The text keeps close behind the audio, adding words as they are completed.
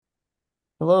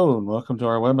Hello and welcome to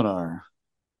our webinar.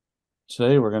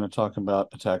 Today we're going to talk about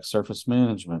attack surface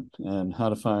management and how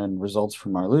to find results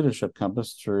from our leadership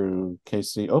compass through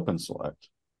KC OpenSelect.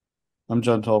 I'm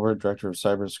John Tolbert, Director of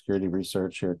Cybersecurity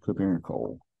Research here at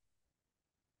KuppingerCole.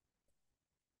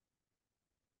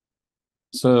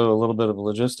 So a little bit of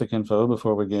logistic info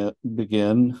before we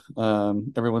begin.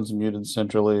 Everyone's muted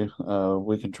centrally.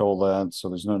 We control that, so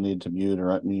there's no need to mute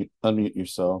or unmute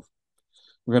yourself.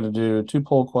 We're going to do 2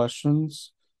 poll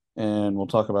questions, and we'll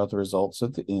talk about the results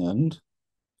at the end.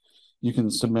 You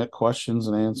can submit questions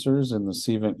and answers in the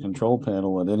CVent control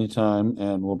panel at any time,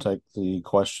 and we'll take the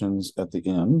questions at the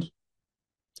end.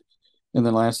 And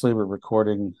then lastly, we're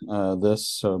recording this,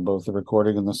 so both the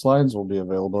recording and the slides will be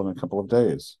available in a couple of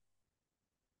days.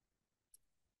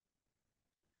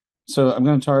 So I'm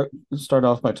going to start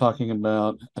off by talking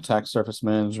about attack surface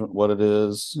management, what it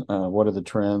is, what are the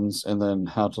trends, and then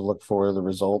how to look for the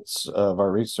results of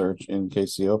our research in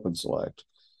KC OpenSelect.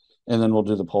 And then we'll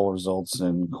do the poll results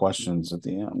and questions at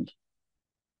the end.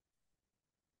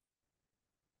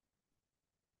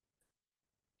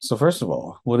 So first of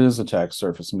all, what is attack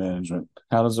surface management?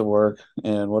 How does it work?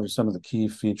 And what are some of the key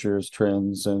features,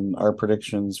 trends, and our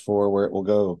predictions for where it will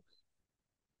go?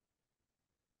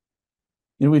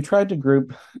 We tried to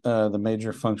group the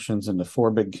major functions into 4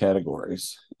 big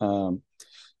categories. So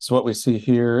what we see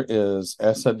here is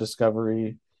asset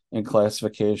discovery and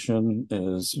classification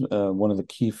is one of the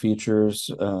key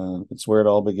features. It's where it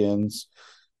all begins.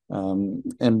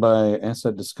 And by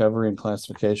asset discovery and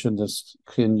classification, this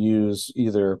can use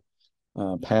either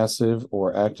passive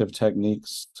or active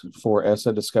techniques for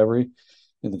asset discovery.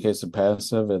 In the case of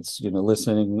passive, it's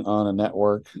listening on a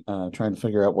network, trying to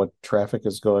figure out what traffic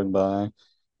is going by.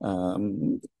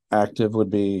 Active would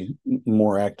be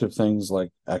more active things like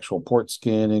actual port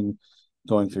scanning,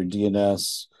 going through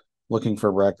DNS, looking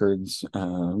for records,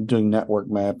 doing network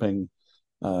mapping,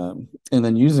 and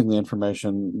then using the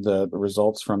information that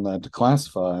results from that to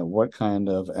classify what kind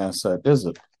of asset is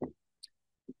it.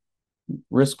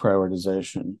 Risk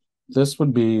prioritization. This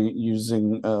would be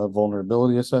using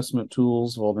vulnerability assessment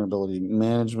tools, vulnerability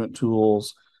management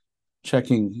tools,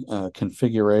 checking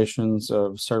configurations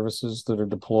of services that are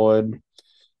deployed,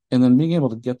 and then being able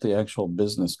to get the actual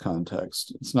business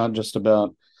context. It's not just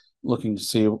about looking to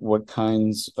see what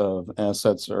kinds of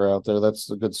assets are out there.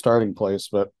 That's a good starting place,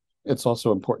 but it's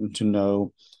also important to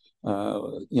know,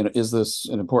 is this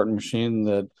an important machine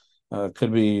that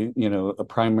could be, a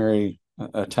primary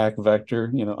attack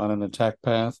vector, on an attack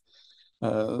path?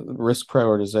 Risk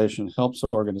prioritization helps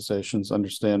organizations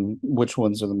understand which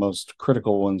ones are the most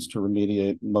critical ones to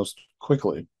remediate most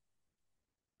quickly.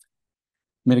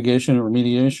 Mitigation and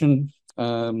remediation.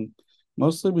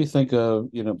 Mostly we think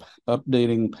of,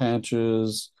 updating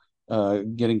patches,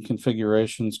 getting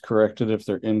configurations corrected if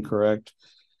they're incorrect.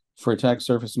 For attack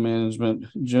surface management,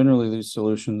 generally these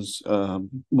solutions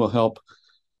will help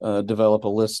develop a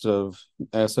list of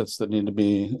assets that need to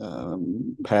be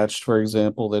patched, for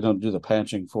example. They don't do the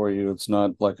patching for you. It's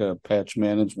not like a patch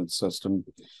management system,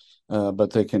 but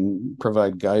they can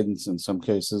provide guidance in some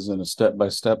cases in a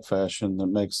step-by-step fashion that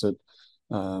makes it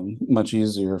much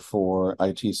easier for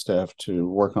IT staff to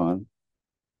work on.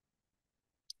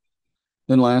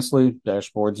 Then lastly,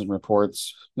 dashboards and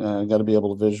reports. Got to be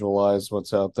able to visualize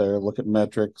what's out there, look at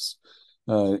metrics.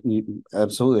 You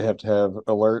absolutely have to have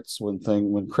alerts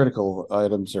when critical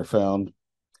items are found,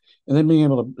 and then being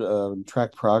able to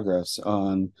track progress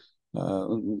on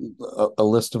a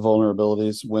list of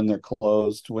vulnerabilities when they're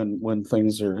closed, when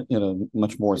things are in a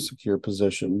much more secure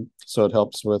position. So it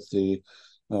helps with the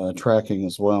tracking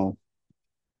as well.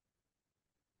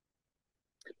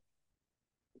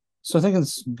 So I think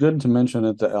it's good to mention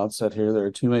at the outset here, there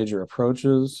are 2 major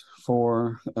approaches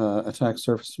for attack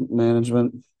surface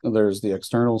management. There's the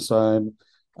external side,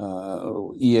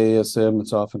 EASM,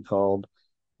 it's often called.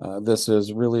 This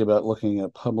is really about looking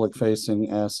at public-facing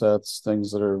assets,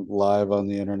 things that are live on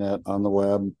the internet, on the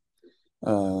web.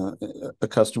 A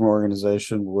customer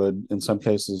organization would, in some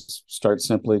cases, start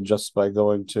simply just by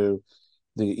going to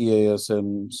the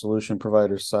EASM solution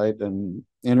provider site and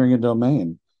entering a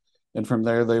domain. And from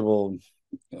there, they will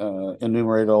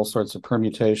enumerate all sorts of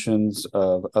permutations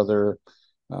of other,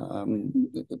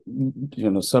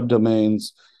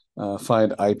 subdomains,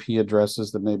 find IP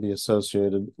addresses that may be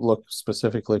associated, look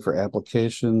specifically for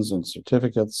applications and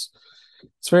certificates.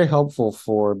 It's very helpful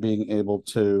for being able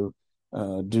to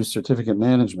do certificate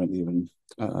management even.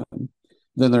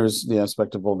 Then there's the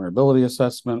aspect of vulnerability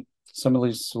assessment. Some of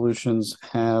these solutions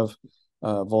have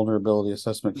vulnerability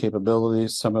assessment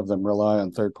capabilities. Some of them rely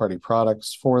on third-party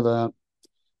products for that.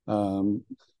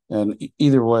 And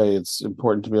either way, it's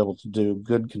important to be able to do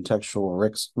good contextual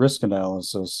risk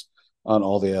analysis on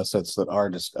all the assets that are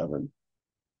discovered.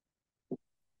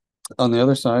 On the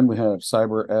other side, we have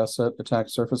cyber asset attack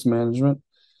surface management.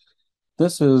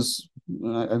 This is,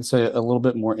 I'd say, a little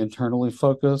bit more internally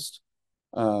focused.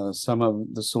 Some of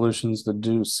the solutions that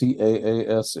do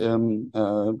CAASM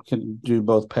can do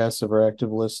both passive or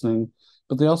active listening,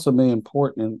 but they also may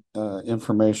import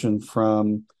information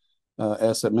from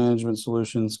asset management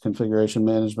solutions, configuration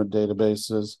management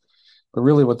databases. But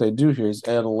really what they do here is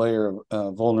add a layer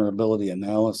of vulnerability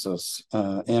analysis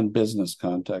and business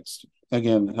context.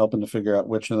 Again, helping to figure out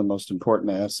which are the most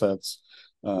important assets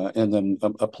and then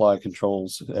apply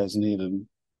controls as needed.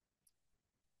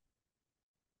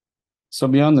 So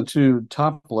beyond the two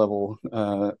top level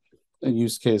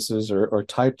use cases or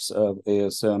types of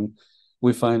ASM,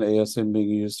 we find ASM being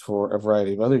used for a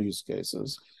variety of other use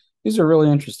cases. These are really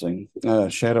interesting.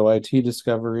 Shadow IT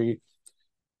discovery,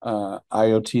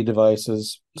 IoT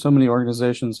devices. So many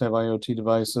organizations have IoT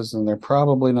devices, and they're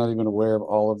probably not even aware of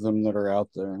all of them that are out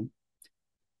there.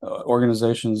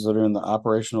 Organizations that are in the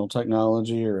operational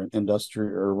technology or industry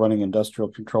or running industrial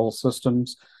control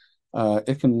systems,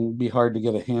 it can be hard to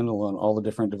get a handle on all the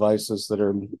different devices that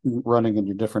are running in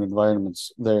your different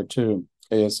environments there too.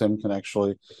 ASM can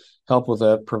actually help with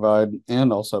that, provide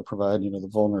the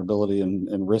vulnerability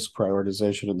and risk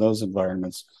prioritization in those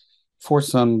environments for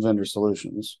some vendor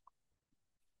solutions.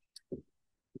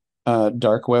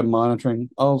 Dark web monitoring.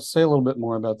 I'll say a little bit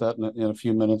more about that in a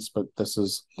few minutes, but this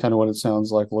is kind of what it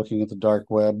sounds like looking at the dark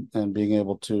web and being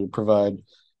able to provide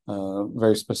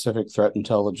very specific threat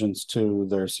intelligence to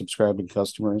their subscribing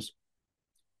customers.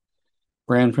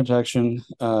 Brand protection,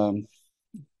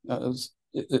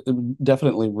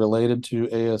 definitely related to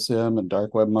ASM and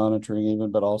dark web monitoring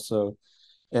even, but also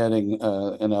adding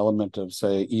an element of,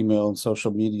 say, email and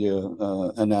social media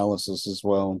analysis as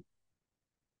well.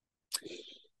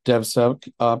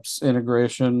 DevSecOps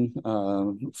integration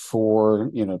for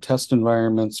test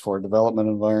environments, for development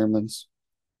environments.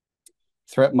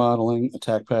 Threat modeling,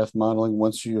 attack path modeling.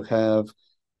 Once you have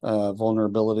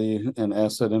vulnerability and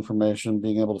asset information,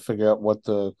 being able to figure out what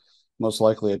the most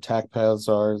likely attack paths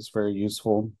are is very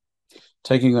useful.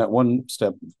 Taking that one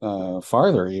step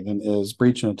farther even is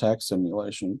breach and attack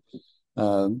simulation.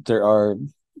 There are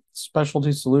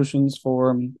specialty solutions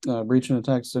for breach and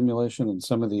attack simulation, and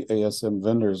some of the ASM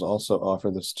vendors also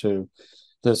offer this too.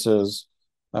 This is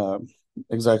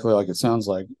exactly like it sounds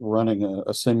like, running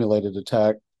a simulated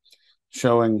attack,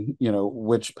 showing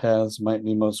which paths might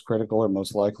be most critical or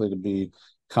most likely to be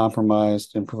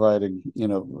compromised, and providing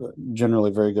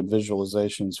generally very good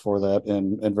visualizations for that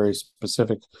and very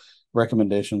specific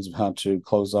recommendations of how to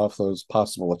close off those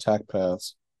possible attack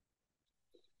paths.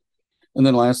 And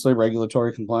then lastly,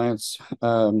 regulatory compliance,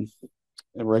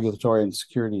 regulatory and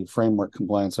security framework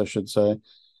compliance, I should say.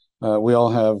 We all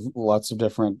have lots of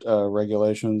different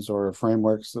regulations or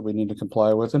frameworks that we need to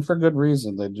comply with, and for good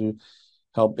reason. They do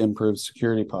help improve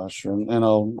security posture, and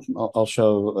I'll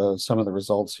show some of the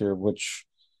results here, which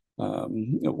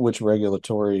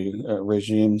regulatory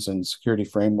regimes and security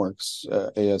frameworks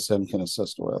ASM can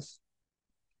assist with.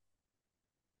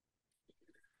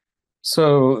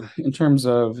 So in terms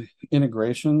of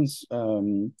integrations,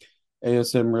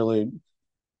 ASM really,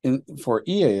 for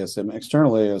EASM,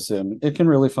 external ASM, it can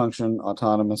really function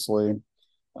autonomously.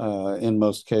 In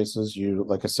most cases,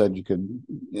 like I said, you could,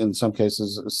 in some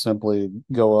cases, simply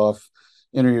go off,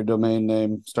 enter your domain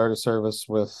name, start a service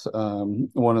with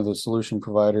one of the solution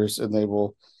providers, and they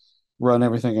will run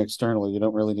everything externally. You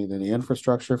don't really need any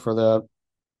infrastructure for that.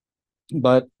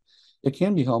 But it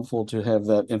can be helpful to have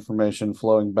that information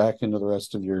flowing back into the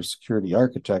rest of your security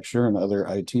architecture and other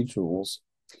IT tools.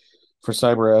 For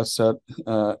cyber asset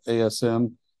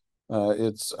ASM,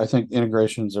 I think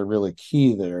integrations are really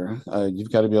key there.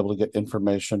 You've got to be able to get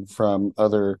information from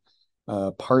other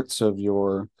parts of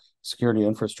your security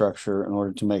infrastructure in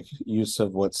order to make use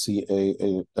of what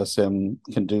CAASM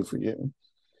can do for you.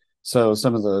 So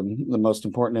some of the most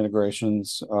important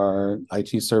integrations are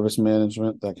IT service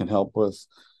management that can help with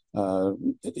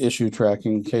issue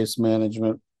tracking, case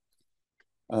management,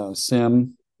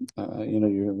 SIM,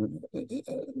 your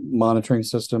monitoring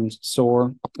systems,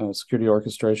 SOAR, security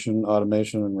orchestration,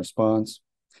 automation, and response.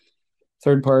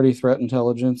 Third-party threat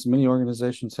intelligence. Many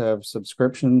organizations have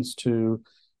subscriptions to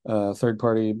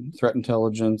third-party threat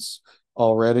intelligence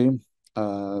already.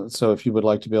 So if you would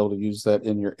like to be able to use that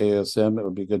in your ASM, it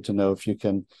would be good to know if you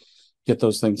can get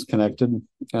those things connected.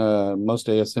 Most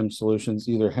ASM solutions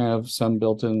either have some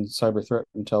built-in cyber threat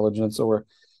intelligence, or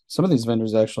some of these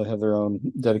vendors actually have their own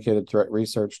dedicated threat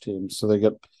research teams. So they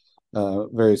get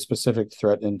very specific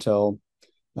threat intel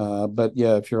But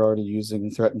yeah, if you're already using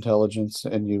threat intelligence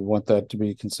and you want that to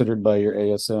be considered by your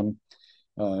ASM,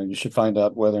 you should find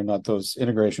out whether or not those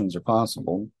integrations are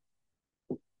possible.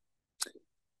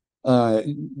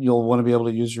 You'll want to be able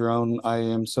to use your own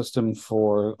IAM system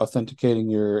for authenticating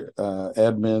your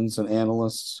admins and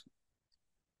analysts.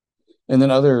 And then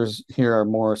others here are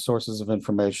more sources of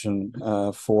information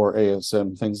for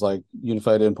ASM, things like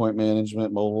unified endpoint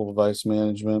management, mobile device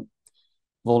management,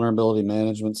 vulnerability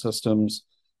management systems.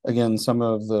 Again, some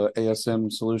of the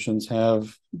ASM solutions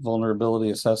have vulnerability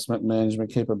assessment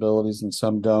management capabilities and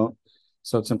some don't.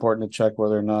 So it's important to check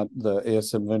whether or not the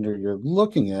ASM vendor you're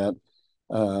looking at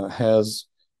has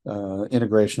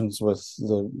integrations with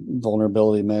the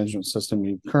vulnerability management system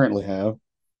you currently have.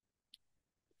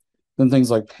 Then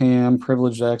things like PAM,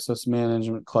 privileged access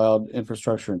management, cloud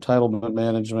infrastructure entitlement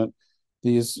management.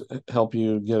 These help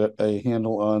you get a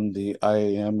handle on the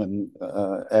IAM and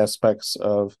aspects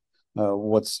of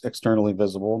what's externally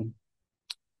visible.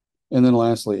 And then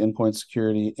lastly, endpoint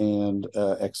security and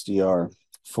XDR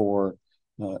for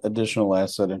additional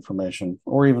asset information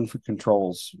or even for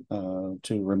controls to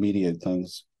remediate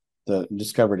things, the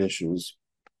discovered issues.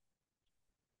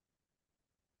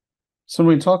 So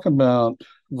when we talk about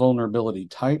vulnerability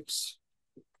types,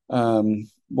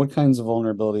 what kinds of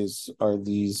vulnerabilities are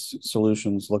these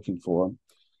solutions looking for?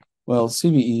 Well,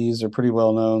 CVEs are pretty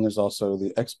well known. There's also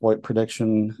the exploit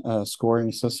prediction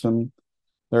scoring system.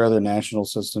 There are other national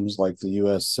systems like the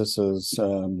US CISA's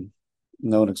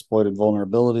known exploited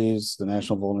vulnerabilities, the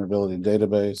National Vulnerability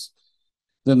Database.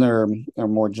 Then there are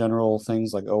more general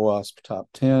things like OWASP Top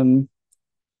 10,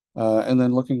 and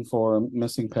then looking for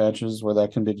missing patches where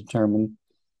that can be determined.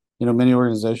 Many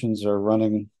organizations are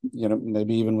running,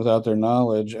 maybe even without their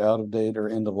knowledge, out of date or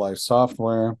end of life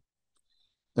software.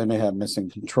 They may have missing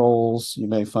controls. You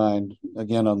may find,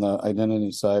 again, on the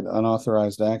identity side,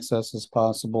 unauthorized access is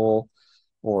possible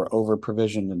or over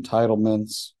provisioned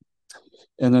entitlements,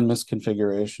 and then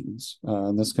misconfigurations.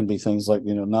 And this can be things like,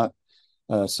 not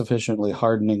sufficiently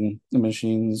hardening the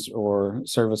machines or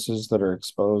services that are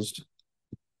exposed.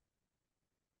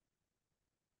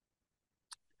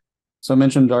 So I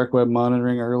mentioned dark web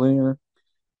monitoring earlier.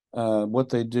 What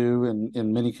they do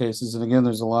in many cases, and again,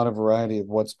 there's a lot of variety of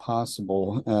what's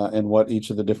possible and what each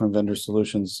of the different vendor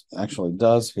solutions actually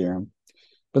does here.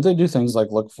 But they do things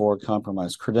like look for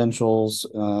compromised credentials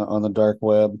on the dark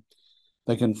web.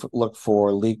 They can look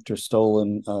for leaked or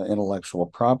stolen intellectual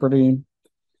property.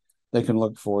 They can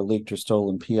look for leaked or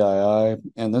stolen PII,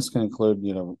 and this can include,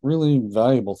 really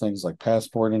valuable things like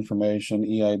passport information,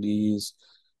 EIDs,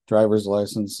 driver's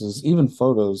licenses, even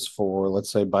photos for,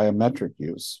 let's say, biometric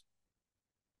use.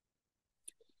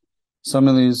 Some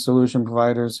of these solution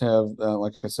providers have,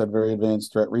 like I said, very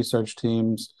advanced threat research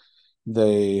teams.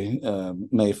 They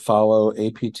may follow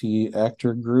APT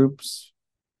actor groups.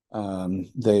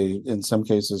 They, in some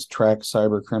cases, track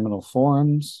cyber criminal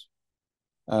forums.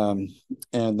 And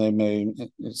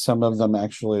some of them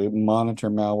actually monitor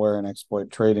malware and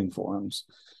exploit trading forums.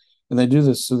 And they do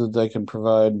this so that they can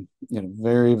provide,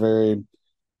 very, very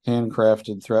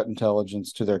handcrafted threat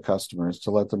intelligence to their customers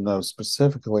to let them know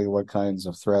specifically what kinds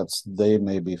of threats they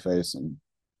may be facing.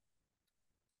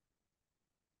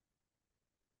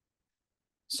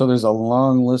 So there's a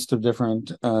long list of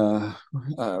different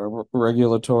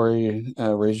regulatory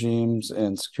regimes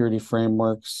and security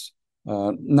frameworks.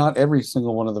 Not every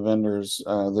single one of the vendors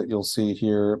that you'll see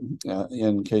here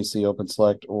in KC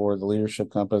OpenSelect or the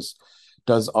Leadership Compass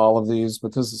does all of these,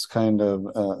 but this is kind of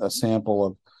a sample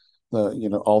of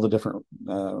all the different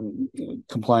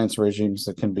compliance regimes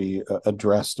that can be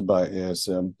addressed by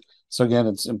ASM. So again,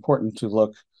 it's important to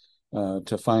look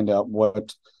to find out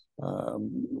what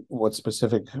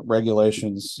specific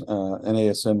regulations an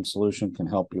ASM solution can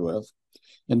help you with.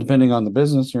 And depending on the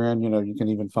business you're in, you can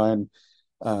even find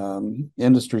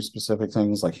industry specific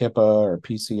things like HIPAA or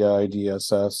PCI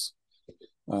DSS,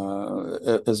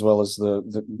 as well as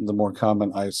the more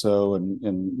common ISO and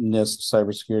NIST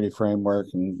cybersecurity framework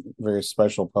and various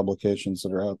special publications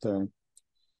that are out there.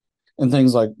 And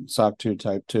things like SOC 2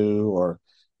 Type 2 or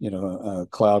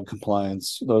cloud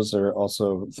compliance. Those are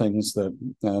also things that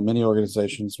many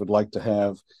organizations would like to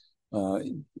have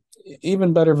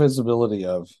even better visibility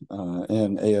of,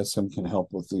 and ASM can help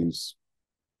with these.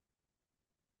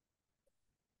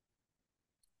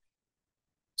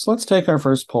 So let's take our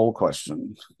first poll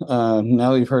question. Now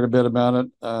that you've heard a bit about it,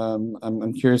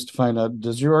 I'm curious to find out,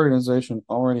 does your organization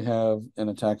already have an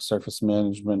attack surface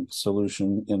management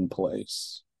solution in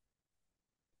place?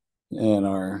 And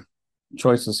our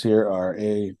choices here are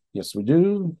A, yes, we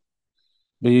do.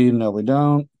 B, no, we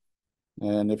don't.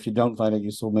 And if you don't find it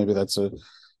useful, maybe that's a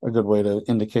good way to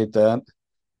indicate that.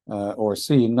 or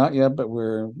C, not yet, but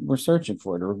we're searching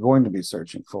for it, or we're going to be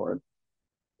searching for it.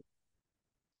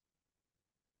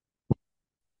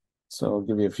 So I'll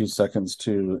give you a few seconds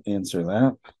to answer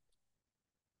that,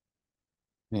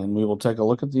 and we will take a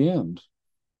look at the end.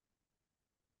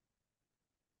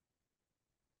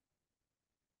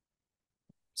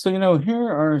 So, here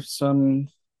are some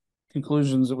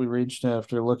conclusions that we reached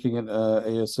after looking at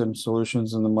ASM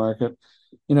solutions in the market.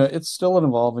 It's still an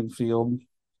evolving field.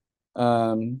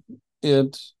 Um,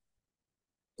 it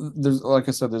there's like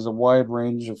I said, there's a wide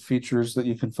range of features that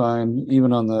you can find,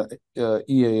 even on the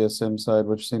EASM side,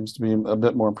 which seems to be a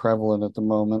bit more prevalent at the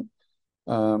moment.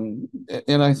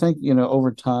 And I think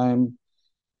over time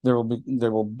there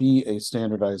will be a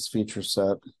standardized feature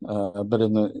set, but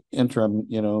in the interim,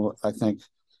 I think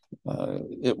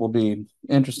it will be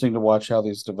interesting to watch how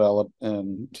these develop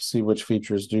and to see which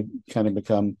features do kind of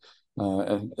become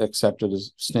accepted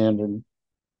as standard.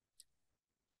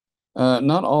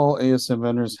 Not all ASM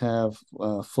vendors have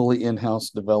fully in-house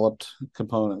developed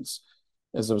components.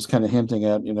 As I was kind of hinting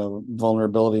at,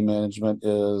 vulnerability management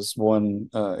is one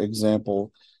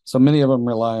example. So many of them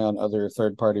rely on other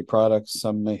third-party products.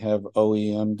 Some may have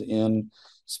OEM'd in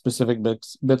specific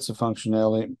bits of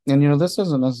functionality. And, this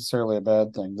isn't necessarily a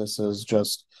bad thing. This is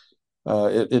just,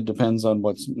 it depends on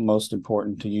what's most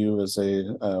important to you as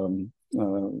a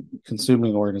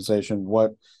consuming organization,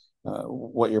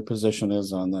 what your position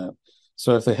is on that.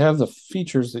 So if they have the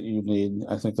features that you need,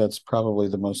 I think that's probably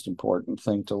the most important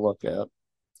thing to look at.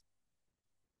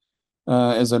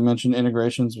 As I mentioned,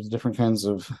 integrations with different kinds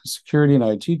of security and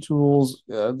IT tools,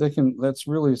 that's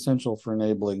really essential for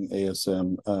enabling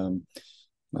ASM,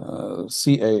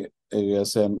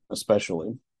 CAASM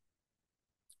especially.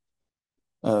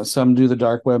 Some do the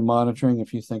dark web monitoring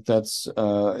if you think that's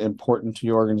important to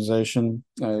your organization.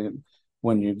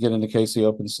 When you get into KC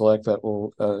Open Select, that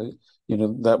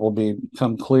will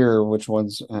become clear which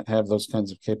ones have those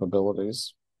kinds of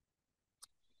capabilities.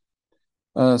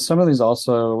 Some of these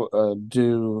also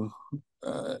do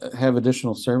have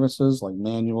additional services like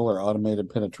manual or automated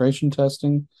penetration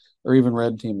testing, or even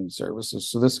red teaming services.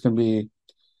 So this can be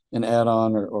an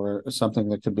add-on or something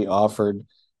that could be offered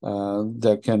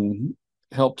that can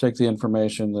help take the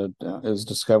information that is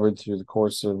discovered through the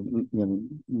course of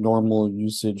normal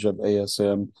usage of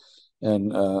ASM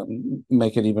and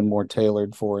make it even more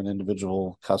tailored for an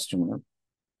individual customer.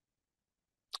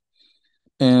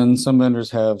 And some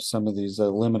vendors have some of these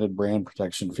limited brand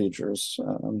protection features.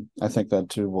 I think that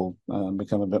too will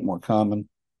become a bit more common.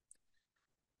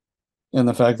 And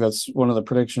the fact that's one of the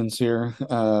predictions here,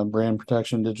 brand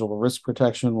protection, digital risk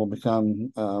protection will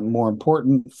become more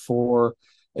important for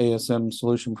ASM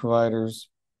solution providers.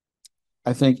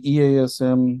 I think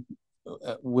EASM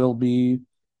will be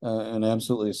an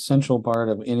absolutely essential part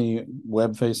of any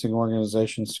web-facing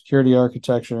organization's security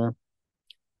architecture.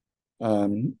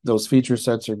 Those feature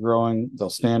sets are growing, they'll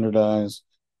standardize.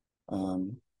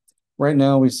 Right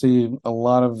now we see a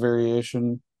lot of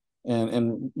variation,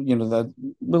 and that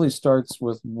really starts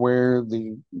with where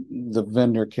the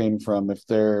vendor came from. If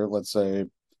they're, let's say,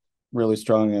 really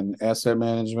strong in asset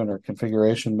management or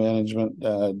configuration management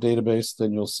database,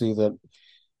 then you'll see that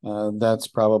that's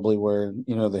probably where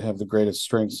they have the greatest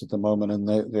strengths at the moment,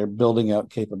 and they're building out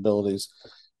capabilities.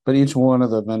 But each one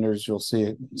of the vendors you'll see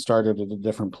it started at a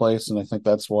different place, and I think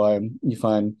that's why you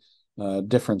find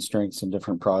different strengths in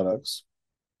different products.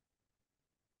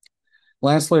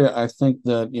 Lastly, I think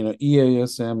that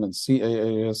EASM and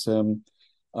CAASM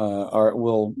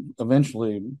will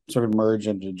eventually sort of merge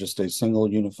into just a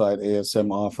single unified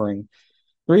ASM offering.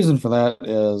 The reason for that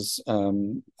is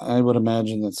I would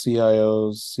imagine that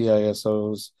CIOs,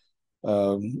 CISOs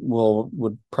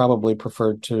would probably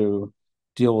prefer to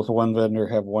deal with one vendor,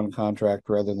 have one contract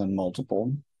rather than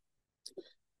multiple.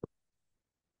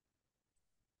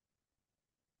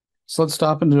 So let's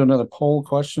stop and do another poll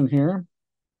question here.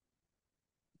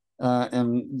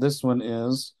 And this one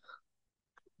is,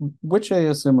 which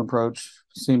ASM approach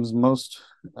seems most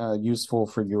useful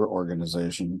for your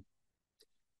organization?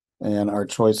 And our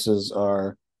choices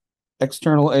are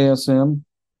external ASM,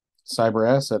 cyber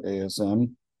asset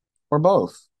ASM, or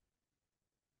both.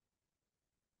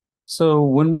 So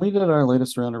when we did our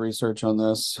latest round of research on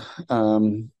this,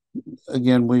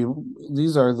 again,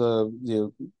 these are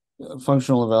the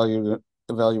functional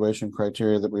evaluation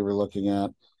criteria that we were looking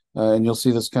at, and you'll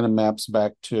see this kind of maps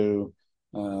back to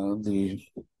the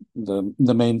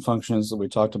main functions that we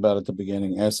talked about at the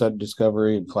beginning: asset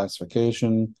discovery and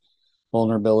classification,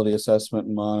 vulnerability assessment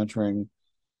and monitoring,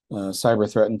 cyber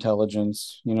threat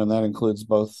intelligence. And that includes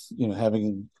both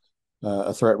having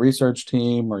a threat research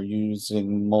team or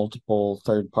using multiple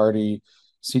third-party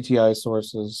CTI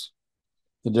sources,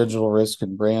 the digital risk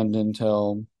and brand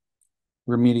intel,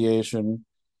 remediation,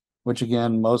 which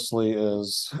again mostly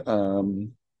is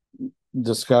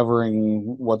discovering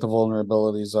what the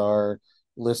vulnerabilities are,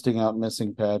 listing out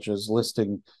missing patches,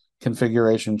 listing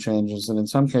configuration changes, and in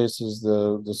some cases,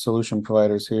 the solution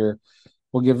providers here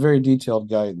will give very detailed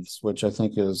guidance, which I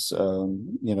think is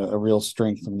a real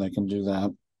strength when they can do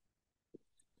that.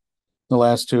 The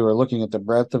last two are looking at the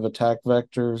breadth of attack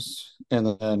vectors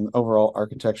and then overall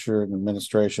architecture and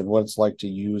administration, what it's like to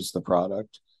use the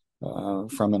product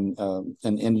from an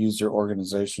end user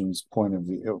organization's point of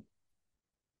view.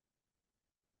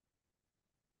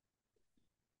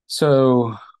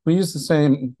 So we use the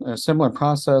same similar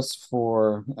process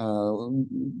for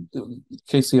KC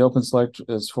OpenSelect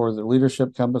as for the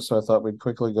leadership compass. So I thought we'd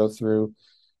quickly go through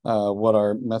what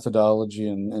our methodology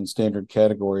and standard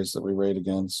categories that we rate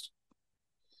against.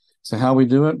 So how we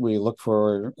do it, we look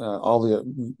for all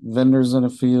the vendors in a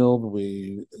field,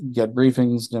 we get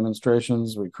briefings,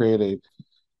 demonstrations, we create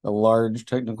a large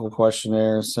technical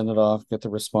questionnaire, send it off, get the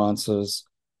responses.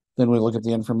 Then we look at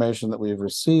the information that we've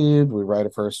received, we write a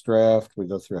first draft, we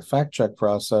go through a fact check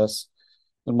process.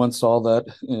 And once all that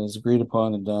is agreed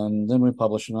upon and done, then we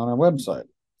publish it on our website.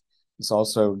 This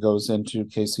also goes into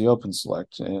KC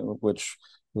OpenSelect, which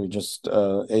we just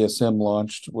ASM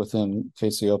launched within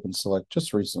KC OpenSelect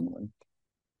just recently.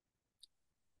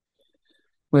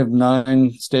 We have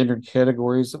 9 standard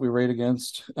categories that we rate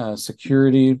against.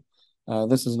 Security.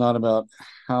 This is not about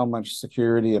how much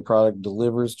security a product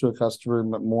delivers to a customer,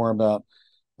 but more about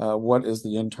what is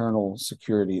the internal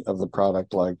security of the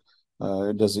product like.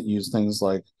 Does it use things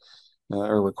like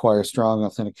or require strong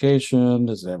authentication?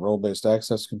 Does it have role-based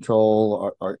access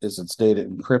control? Or is its data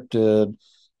encrypted?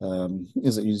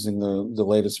 Is it using the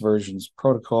latest versions,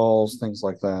 protocols, things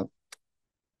like that?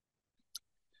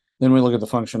 Then we look at the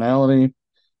functionality.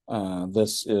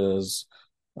 This is,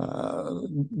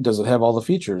 does it have all the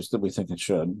features that we think it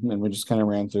should? And we just kind of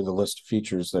ran through the list of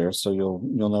features there, so you'll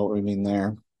know what we mean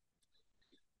there.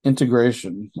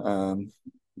 Integration.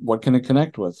 What can it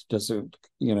connect with? Does it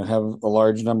have a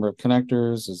large number of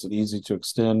connectors? Is it easy to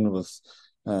extend with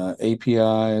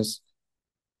APIs?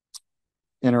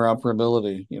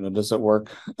 Interoperability. Does it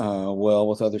work well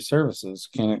with other services?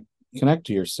 Can it connect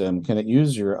to your SIM? Can it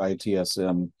use your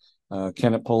ITSM?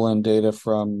 Can it pull in data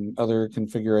from other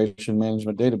configuration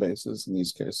management databases in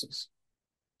these cases?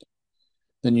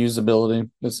 Then usability.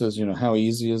 This is, how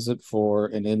easy is it for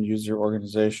an end user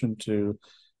organization to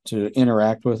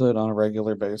interact with it on a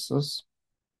regular basis?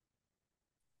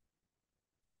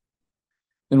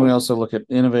 Then we also look at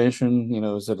innovation.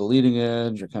 Is it a leading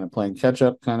edge or kind of playing catch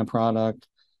up kind of product?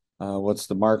 What's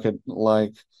the market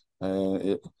like?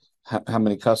 How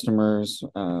many customers?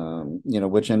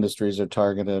 Which industries are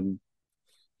targeted?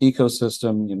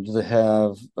 Ecosystem. Do they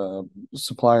have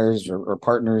suppliers or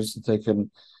partners that they can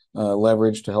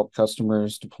leverage to help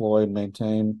customers deploy and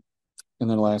maintain? And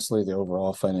then lastly, the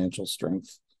overall financial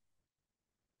strength.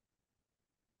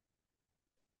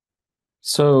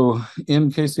 So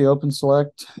in KC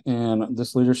OpenSelect and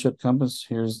this leadership compass,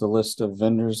 here's the list of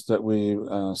vendors that we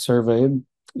surveyed.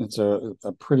 It's a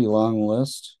pretty long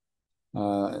list.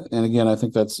 And again, I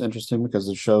think that's interesting because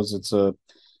it shows it's a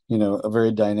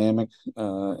very dynamic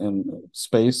and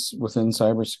space within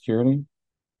cybersecurity.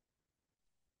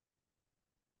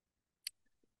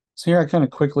 So here I kind of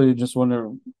quickly just want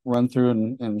to run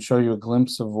through and show you a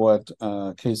glimpse of what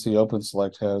KC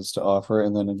OpenSelect has to offer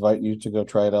and then invite you to go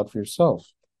try it out for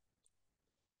yourself.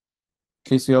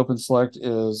 KC OpenSelect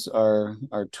is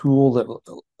our tool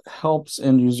that helps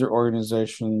end user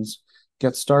organizations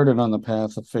get started on the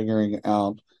path of figuring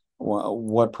out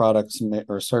what products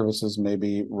or services may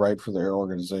be right for their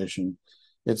organization.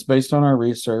 It's based on our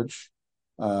research.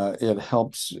 It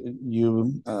helps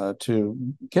you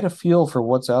to get a feel for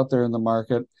what's out there in the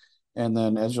market. And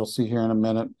then, as you'll see here in a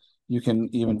minute, you can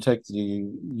even take the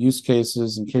use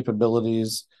cases and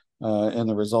capabilities and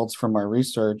the results from our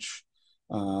research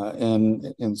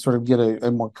and sort of get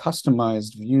a more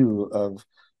customized view of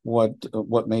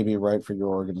what may be right for your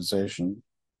organization.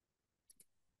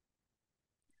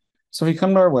 So if you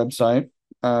come to our website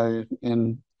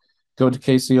and go to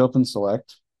KC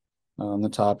OpenSelect on the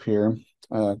top here,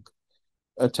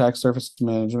 attack surface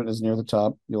management is near the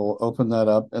top. You'll open that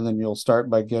up and then you'll start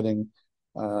by getting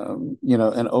an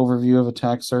overview of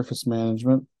attack surface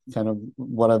management, kind of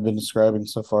what I've been describing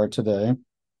so far today.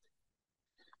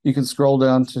 You can scroll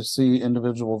down to see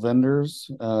individual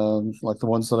vendors, like the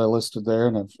ones that I listed there,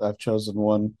 and I've chosen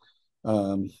one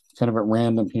kind of at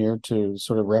random here to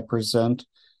sort of represent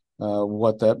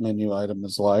what that menu item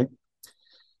is like.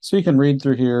 So you can read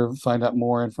through here, find out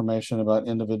more information about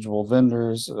individual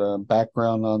vendors,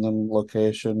 background on them,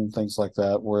 location, things like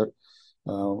that, where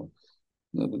uh,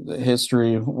 the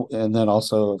history, and then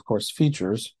also, of course,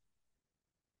 features.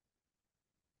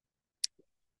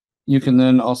 You can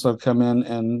then also come in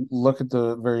and look at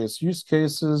the various use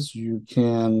cases. You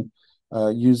can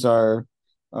use our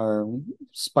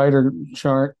spider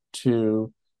chart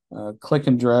to click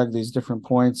and drag these different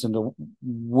points into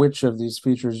which of these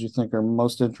features you think are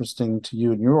most interesting to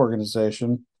you and your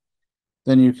organization.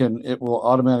 Then it will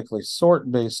automatically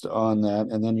sort based on that,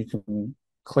 and then you can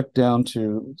click down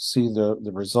to see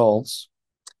the results.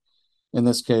 In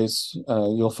this case,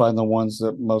 you'll find the ones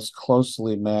that most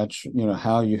closely match,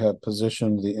 how you have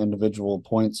positioned the individual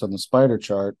points on the spider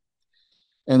chart.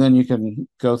 And then you can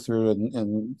go through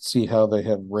and see how they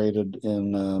have rated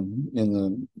in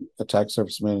the attack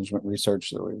surface management research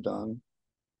that we've done.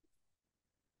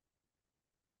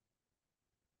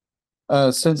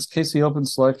 Since KC Open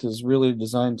Select is really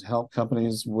designed to help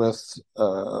companies with,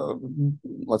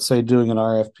 let's say, doing an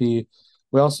RFP,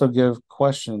 we also give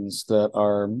questions that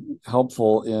are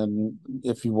helpful in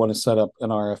if you want to set up an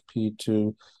RFP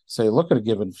to, say, look at a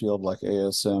given field like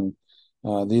ASM.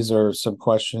 These are some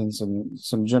questions and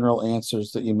some general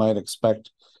answers that you might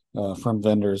expect from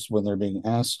vendors when they're being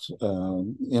asked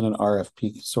in an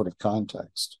RFP sort of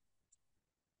context.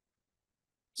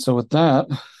 So with that,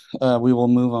 we will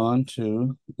move on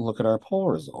to look at our poll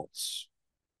results.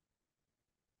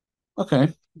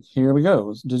 Okay, here we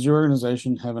go. Does your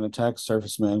organization have an attack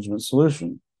surface management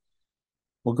solution?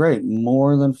 Well, great.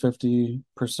 More than 50%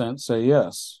 say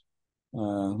yes,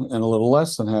 and a little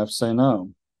less than half say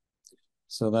no.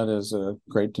 So that is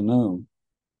great to know.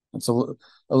 It's a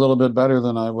little bit better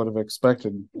than I would have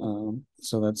expected.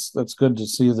 So that's good to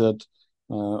see that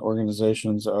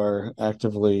organizations are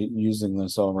actively using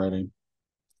this already.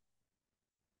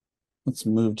 Let's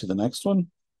move to the next one.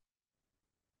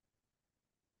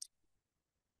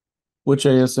 Which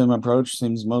ASM approach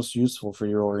seems most useful for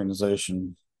your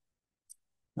organization?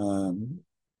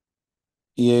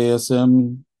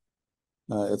 EASM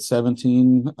at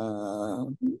 17,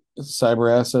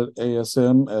 cyber asset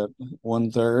ASM at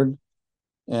 1/3,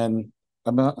 and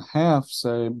about half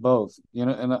say both.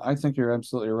 And I think you're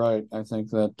absolutely right. I think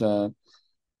that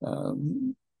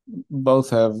both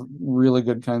have really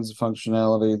good kinds of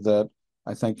functionality that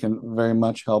I think can very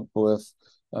much help with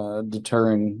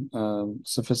deterring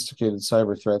sophisticated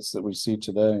cyber threats that we see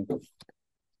today.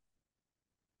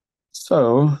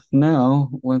 So now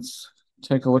let's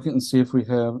take a look at and see if we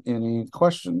have any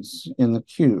questions in the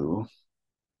queue.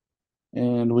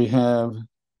 And we have,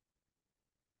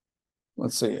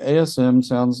 let's see, ASM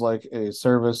sounds like a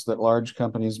service that large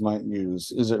companies might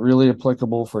use. Is it really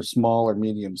applicable for small or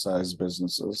medium-sized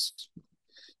businesses?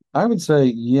 I would say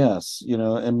yes,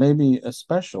 and maybe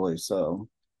especially so.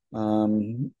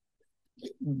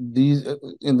 These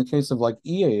in the case of like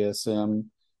EASM,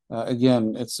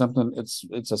 again, it's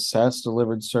a SaaS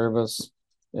delivered service.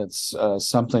 It's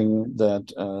something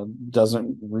that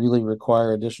doesn't really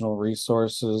require additional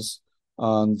resources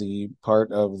on the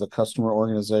part of the customer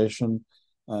organization.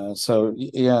 So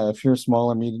yeah, if you're a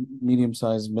small or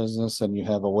medium-sized business and you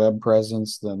have a web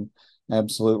presence, then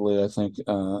absolutely, I think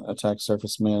attack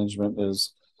surface management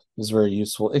is very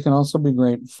useful. It can also be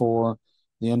great for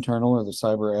the internal or the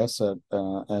cyber asset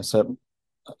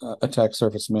attack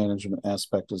surface management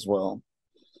aspect as well.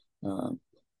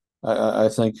 I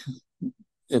think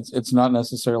it's not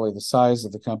necessarily the size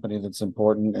of the company that's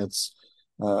important. It's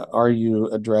are you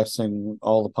addressing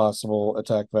all the possible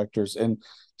attack vectors, and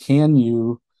can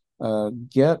you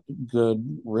get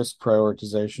good risk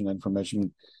prioritization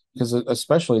information? Because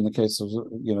especially in the case of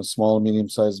small and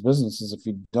medium-sized businesses, if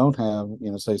you don't have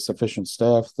say sufficient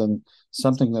staff, then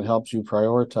something that helps you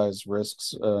prioritize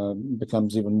risks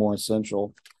becomes even more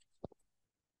essential.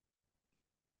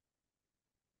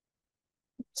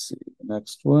 Let's see,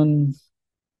 next one.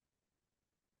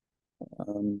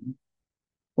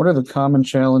 What are the common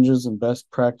challenges and best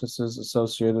practices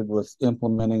associated with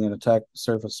implementing an attack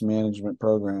surface management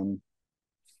program?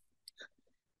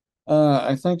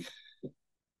 I think,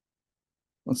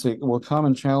 let's see, well,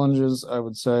 common challenges, I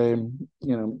would say,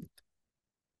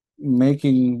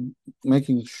 making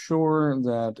sure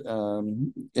that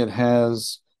it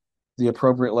has the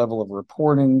appropriate level of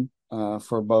reporting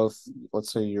for both,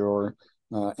 let's say, your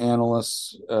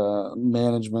analysts,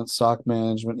 management, SOC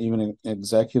management, even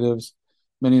executives.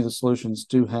 Many of the solutions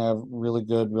do have really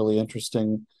good, really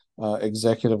interesting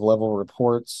executive level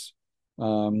reports.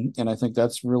 And I think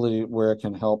that's really where it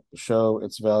can help show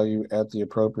its value at the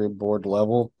appropriate board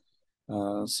level.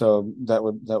 So that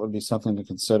would be something to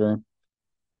consider.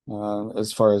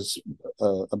 as far as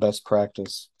a best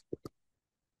practice.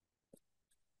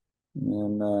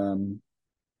 And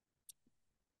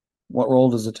what role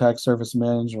does attack surface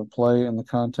management play in the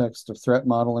context of threat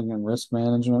modeling and risk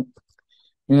management?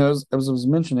 As I was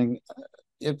mentioning,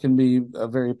 it can be a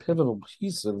very pivotal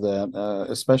piece of that,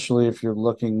 especially if you're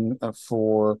looking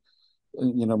for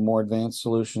more advanced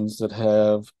solutions that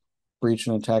have breach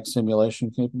and attack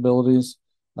simulation capabilities.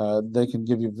 They can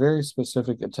give you very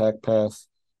specific attack path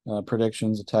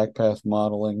predictions, attack path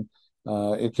modeling.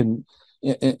 It can,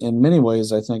 in many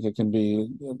ways, I think it can be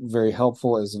very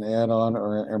helpful as an add-on,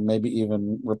 or maybe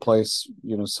even replace,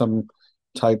 some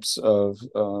types of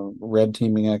red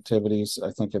teaming activities.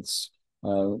 I think it's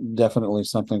definitely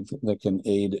something that can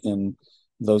aid in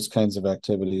those kinds of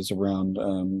activities around,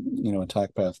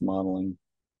 attack path modeling.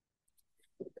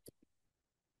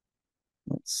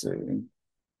 Let's see.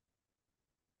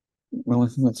 Well, I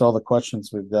think that's all the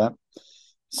questions we've got.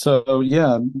 So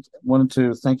yeah, wanted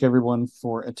to thank everyone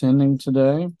for attending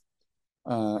today,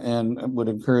 and would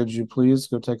encourage you, please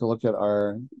go take a look at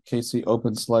our KC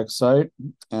Open Select site,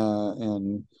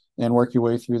 and work your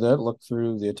way through that. Look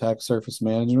through the attack surface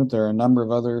management. There are a number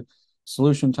of other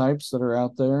solution types that are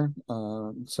out there,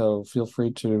 so feel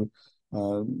free to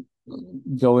uh,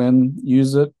 go in,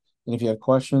 use it, and if you have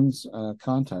questions,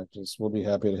 contact us. We'll be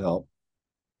happy to help.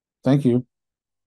 Thank you.